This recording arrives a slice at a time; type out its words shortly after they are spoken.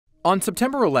On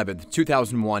September 11,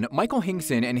 2001, Michael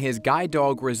Hingson and his guide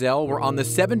dog Roselle were on the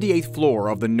 78th floor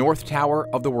of the North Tower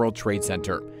of the World Trade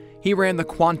Center. He ran the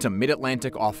Quantum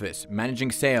Mid-Atlantic office, managing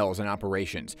sales and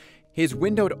operations. His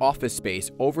windowed office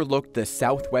space overlooked the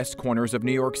southwest corners of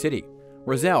New York City.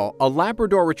 Roselle, a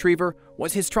Labrador Retriever,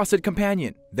 was his trusted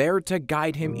companion, there to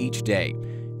guide him each day.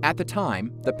 At the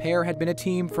time, the pair had been a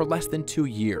team for less than 2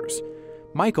 years.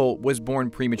 Michael was born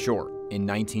premature in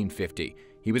 1950.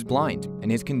 He was blind, and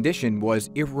his condition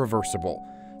was irreversible.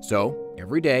 So,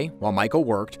 every day, while Michael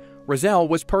worked, Roselle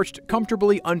was perched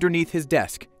comfortably underneath his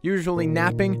desk, usually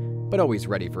napping, but always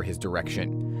ready for his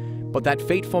direction. But that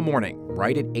fateful morning,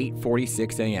 right at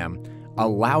 8:46 a.m., a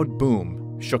loud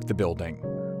boom shook the building.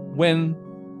 When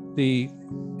the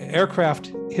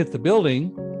aircraft hit the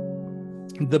building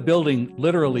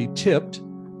literally tipped.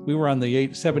 We were on the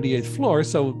 78th floor,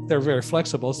 so they're very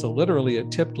flexible, so literally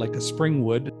it tipped like a spring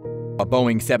would. A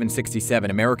Boeing 767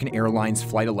 American Airlines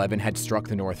Flight 11 had struck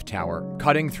the North Tower,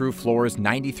 cutting through floors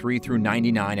 93 through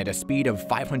 99 at a speed of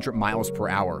 500 miles per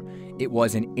hour. It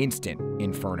was an instant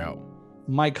inferno.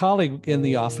 My colleague in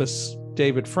the office,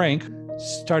 David Frank,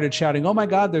 started shouting, "Oh my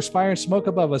God, there's fire and smoke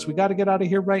above us. We got to get out of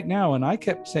here right now." And I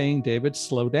kept saying, "David,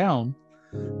 slow down."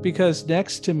 Because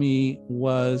next to me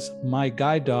was my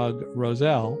guide dog,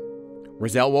 Roselle.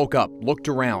 Roselle woke up, looked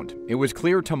around. It was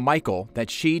clear to Michael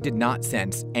that she did not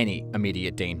sense any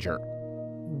immediate danger.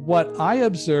 What I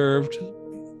observed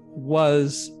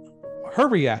was her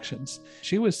reactions.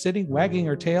 She was sitting, wagging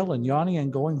her tail and yawning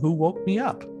and going, "Who woke me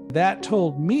up?" That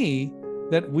told me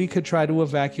that we could try to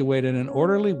evacuate in an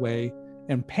orderly way,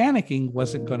 and panicking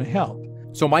wasn't going to help.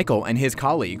 So Michael and his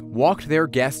colleague walked their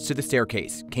guests to the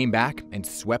staircase, came back and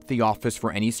swept the office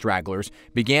for any stragglers,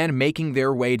 began making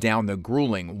their way down the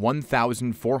grueling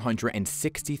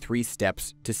 1,463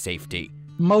 steps to safety.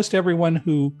 Most everyone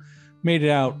who made it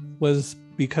out was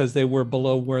because they were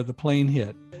below where the plane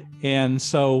hit. And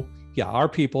so, our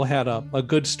people had a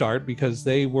good start because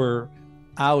they were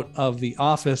out of the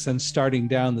office and starting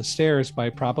down the stairs by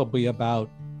probably about,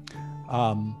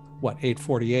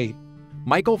 8:48.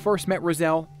 Michael first met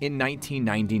Roselle in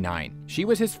 1999. She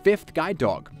was his 5th guide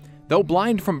dog. Though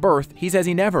blind from birth, he says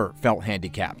he never felt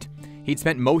handicapped. He'd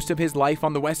spent most of his life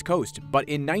on the West Coast, but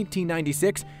in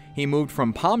 1996, he moved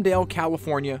from Palmdale,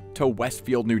 California to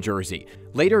Westfield, New Jersey,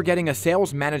 later getting a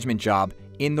sales management job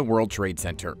in the World Trade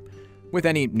Center. With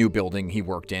any new building he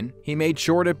worked in, he made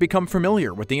sure to become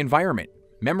familiar with the environment,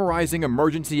 memorizing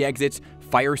emergency exits,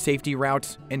 fire safety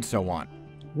routes, and so on.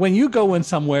 When you go in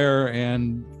somewhere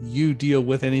and you deal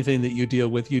with anything that you deal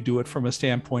with, you do it from a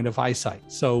standpoint of eyesight.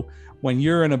 So when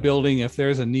you're in a building, if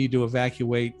there's a need to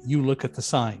evacuate, you look at the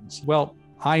signs. Well,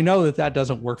 I know that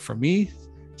doesn't work for me.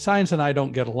 Signs and I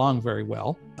don't get along very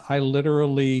well. I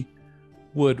literally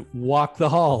would walk the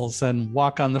halls and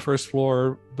walk on the first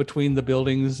floor between the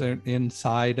buildings and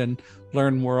inside and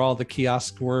learn where all the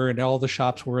kiosks were and all the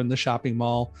shops were in the shopping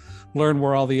mall, learn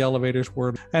where all the elevators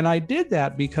were. And I did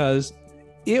that because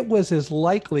it was as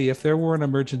likely, if there were an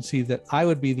emergency, that I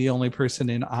would be the only person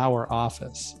in our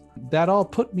office. That all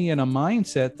put me in a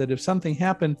mindset that if something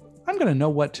happened, I'm going to know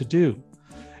what to do.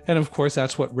 And of course,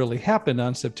 that's what really happened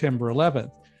on September 11th.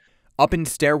 Up in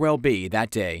Stairwell B that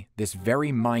day, this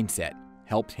very mindset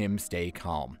helped him stay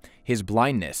calm. His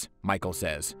blindness, Michael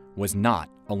says, was not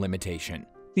a limitation.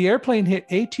 The airplane hit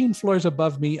 18 floors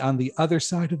above me on the other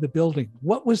side of the building.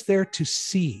 What was there to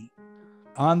see?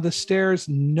 On the stairs,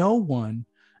 no one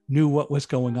knew what was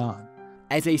going on.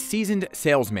 As a seasoned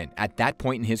salesman at that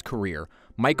point in his career,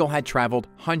 Michael had traveled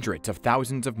hundreds of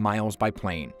thousands of miles by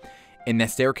plane. In the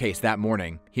staircase that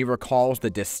morning, he recalls the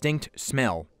distinct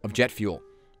smell of jet fuel.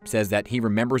 Says that he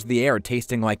remembers the air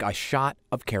tasting like a shot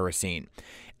of kerosene.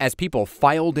 As people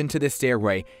filed into the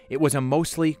stairway, it was a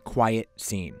mostly quiet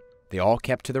scene. They all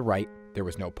kept to the right. There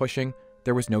was no pushing.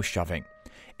 There was no shoving.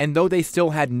 And though they still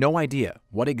had no idea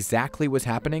what exactly was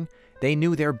happening, they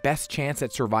knew their best chance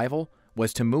at survival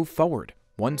was to move forward,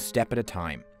 one step at a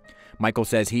time. Michael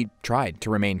says he tried to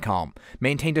remain calm,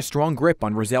 maintained a strong grip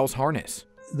on Roselle's harness.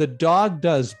 The dog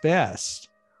does best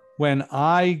when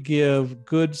I give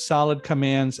good, solid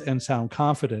commands and sound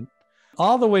confident.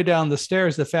 All the way down the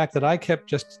stairs, the fact that I kept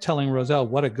just telling Roselle,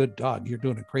 "What a good dog, you're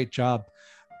doing a great job,"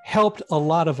 helped a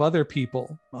lot of other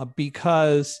people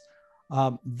because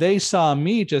they saw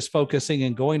me just focusing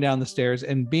and going down the stairs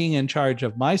and being in charge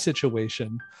of my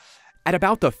situation. At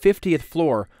about the 50th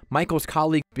floor, Michael's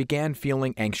colleague began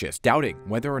feeling anxious, doubting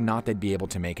whether or not they'd be able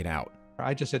to make it out.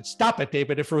 I just said, "Stop it,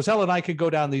 David. If Roselle and I could go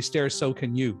down these stairs, so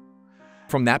can you."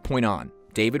 From that point on,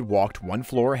 David walked one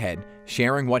floor ahead,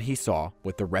 sharing what he saw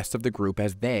with the rest of the group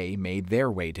as they made their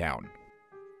way down.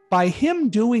 By him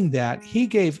doing that, he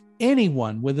gave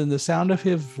anyone within the sound of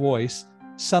his voice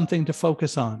something to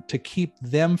focus on, to keep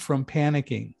them from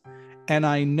panicking. And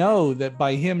I know that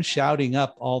by him shouting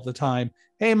up all the time,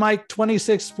 "Hey, Mike,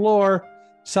 26th floor,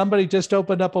 somebody just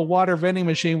opened up a water vending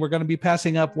machine. We're going to be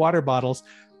passing up water bottles."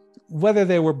 Whether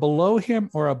they were below him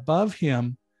or above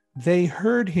him, they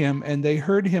heard him, and they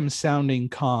heard him sounding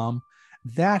calm.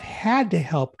 That had to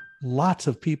help lots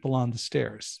of people on the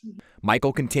stairs.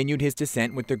 Michael continued his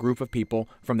descent with the group of people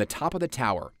from the top of the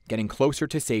tower, getting closer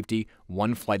to safety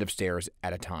one flight of stairs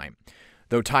at a time.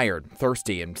 Though tired,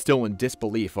 thirsty, and still in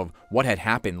disbelief of what had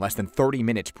happened less than 30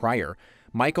 minutes prior,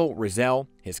 Michael, Roselle,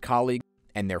 his colleague,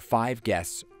 and their 5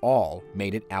 guests all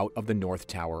made it out of the North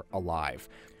Tower alive.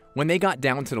 When they got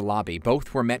down to the lobby,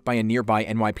 both were met by a nearby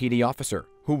NYPD officer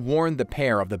who warned the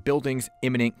pair of the building's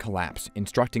imminent collapse,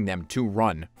 instructing them to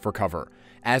run for cover.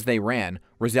 As they ran,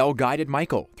 Roselle guided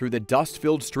Michael through the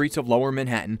dust-filled streets of Lower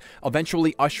Manhattan,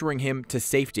 eventually ushering him to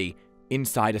safety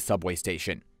inside a subway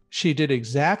station. She did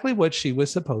exactly what she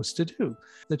was supposed to do,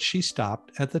 that she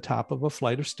stopped at the top of a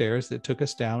flight of stairs that took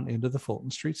us down into the Fulton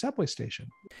Street subway station.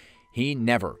 He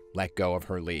never let go of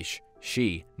her leash.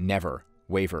 She never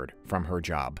wavered from her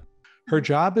job. Her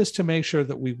job is to make sure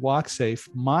that we walk safe.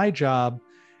 My job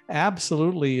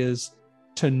absolutely is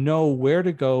to know where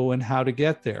to go and how to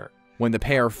get there. When the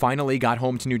pair finally got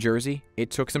home to New Jersey,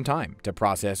 it took some time to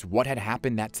process what had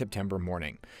happened that September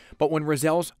morning. But when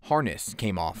Roselle's harness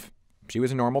came off, she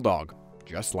was a normal dog,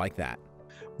 just like that.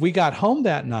 We got home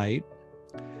that night,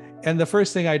 and the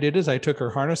first thing I did is I took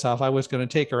her harness off. I was going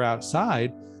to take her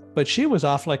outside, but she was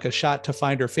off like a shot to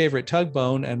find her favorite tug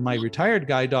bone and my retired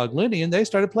guide dog, Lindy, and they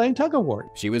started playing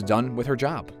tug-of-war. She was done with her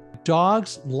job.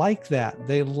 Dogs like that.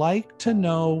 They like to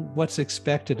know what's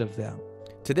expected of them.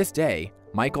 To this day,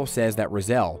 Michael says that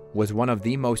Roselle was one of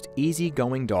the most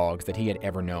easygoing dogs that he had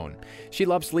ever known. She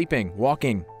loved sleeping,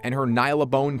 walking, and her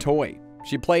Nylabone toy.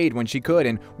 She played when she could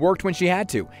and worked when she had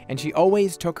to, and she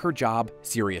always took her job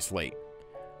seriously.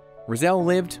 Roselle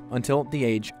lived until the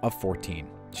age of 14.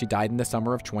 She died in the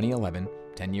summer of 2011,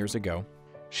 10 years ago.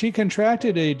 She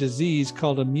contracted a disease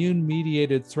called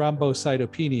immune-mediated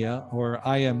thrombocytopenia, or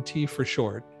IMT for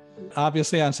short.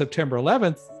 Obviously, on September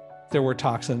 11th, there were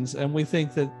toxins, and we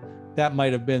think that that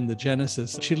might have been the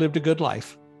genesis. She lived a good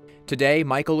life. Today,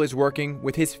 Michael is working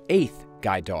with his 8th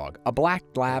guide dog, a black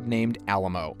lab named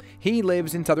Alamo. He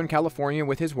lives in Southern California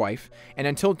with his wife, and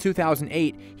until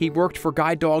 2008, he worked for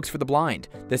Guide Dogs for the Blind,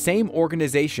 the same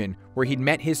organization where he'd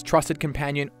met his trusted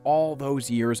companion all those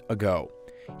years ago.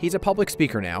 He's a public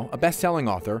speaker now, a best-selling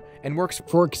author, and works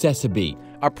for Accessibility,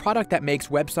 a product that makes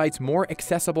websites more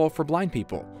accessible for blind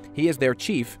people. He is their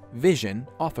chief vision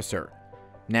officer.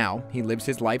 Now, he lives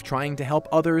his life trying to help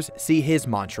others see his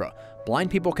mantra: blind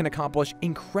people can accomplish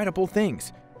incredible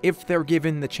things if they're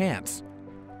given the chance.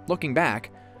 Looking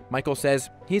back, Michael says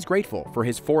he's grateful for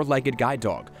his 4-legged guide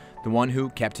dog, the one who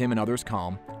kept him and others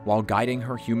calm while guiding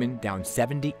her human down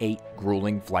 78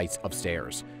 grueling flights of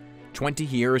stairs. 20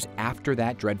 years after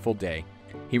that dreadful day,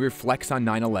 he reflects on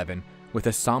 9/11 with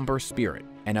a somber spirit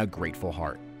and a grateful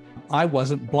heart. I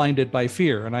wasn't blinded by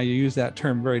fear, and I use that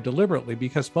term very deliberately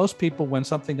because most people, when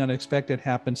something unexpected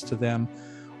happens to them,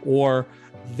 or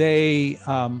they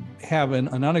have an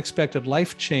unexpected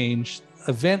life change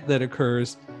event that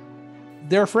occurs,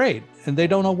 they're afraid and they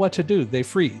don't know what to do. They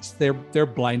freeze. They're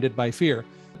blinded by fear.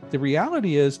 The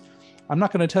reality is, I'm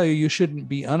not going to tell you you shouldn't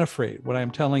be unafraid. What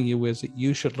I'm telling you is that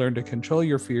you should learn to control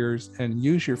your fears and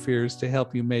use your fears to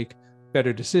help you make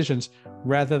better decisions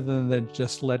rather than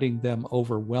just letting them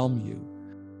overwhelm you.